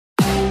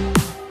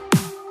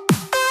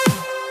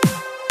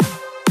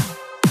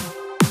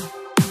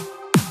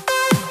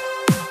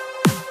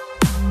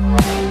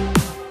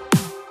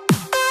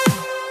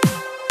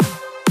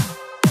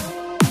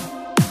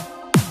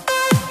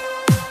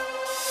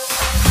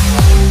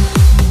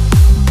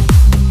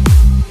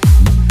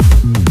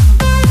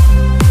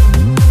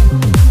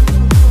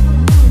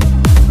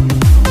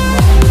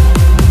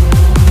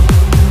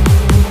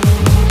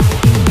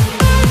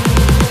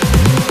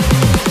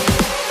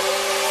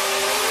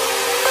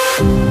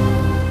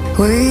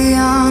We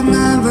are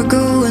never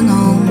going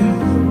home,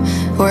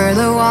 where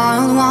the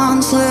wild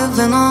ones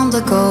living on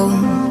the go.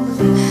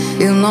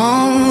 You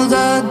know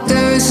that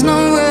there is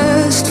no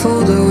rest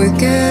for the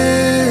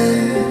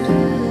wicked.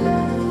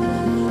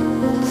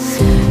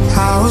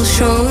 I will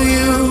show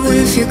you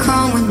if you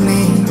come with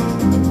me,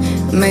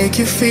 make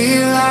you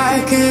feel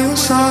like it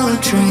was all a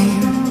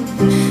dream.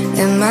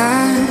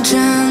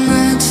 Imagine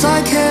it's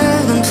like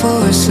heaven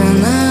for a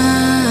sinner.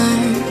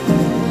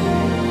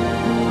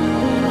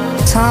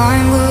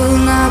 Time will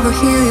never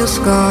heal your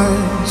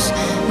scars.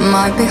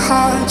 Might be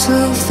hard to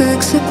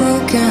fix a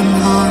broken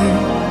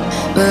heart,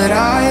 but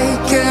I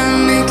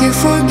can make you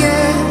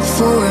forget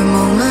for a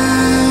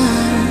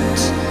moment.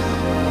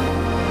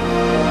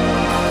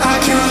 I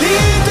can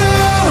lead the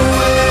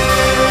way,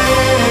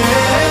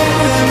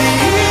 let me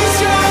ease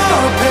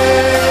your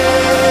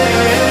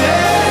pain.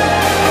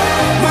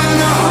 When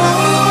the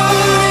whole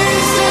world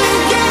is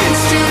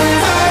against you,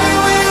 I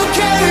will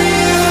carry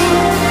you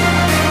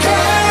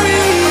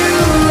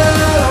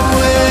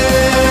away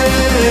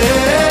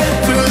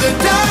through the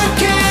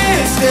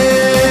darkest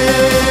days.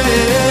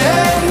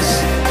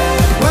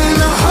 When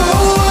the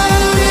whole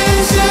world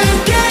is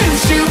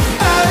against you,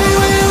 I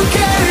will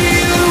carry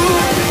you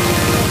with me.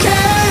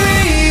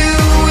 Carry you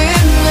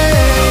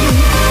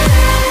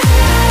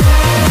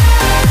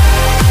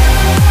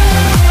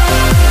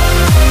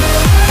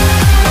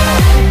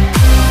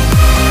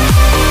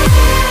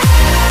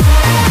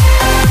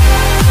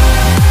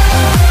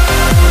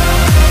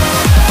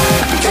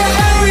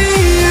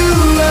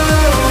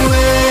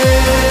away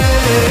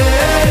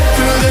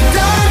through the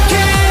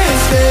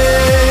darkest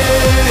days.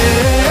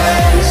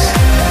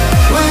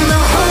 When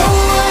the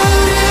whole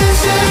world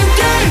is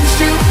against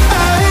you,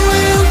 I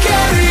will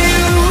carry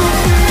you.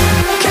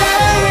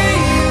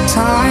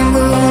 Time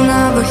will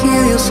never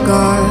heal your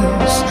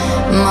scars.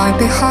 Might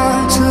be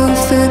hard to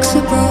fix a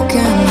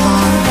broken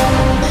heart,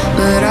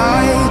 but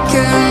I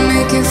can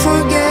make you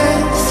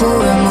forget for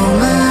a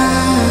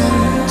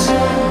moment.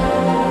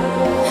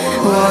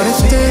 What if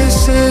this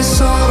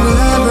is all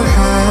we'll ever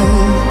have?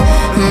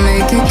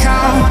 Make it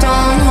count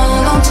down,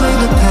 hold on to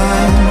the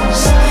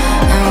past,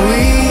 and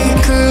we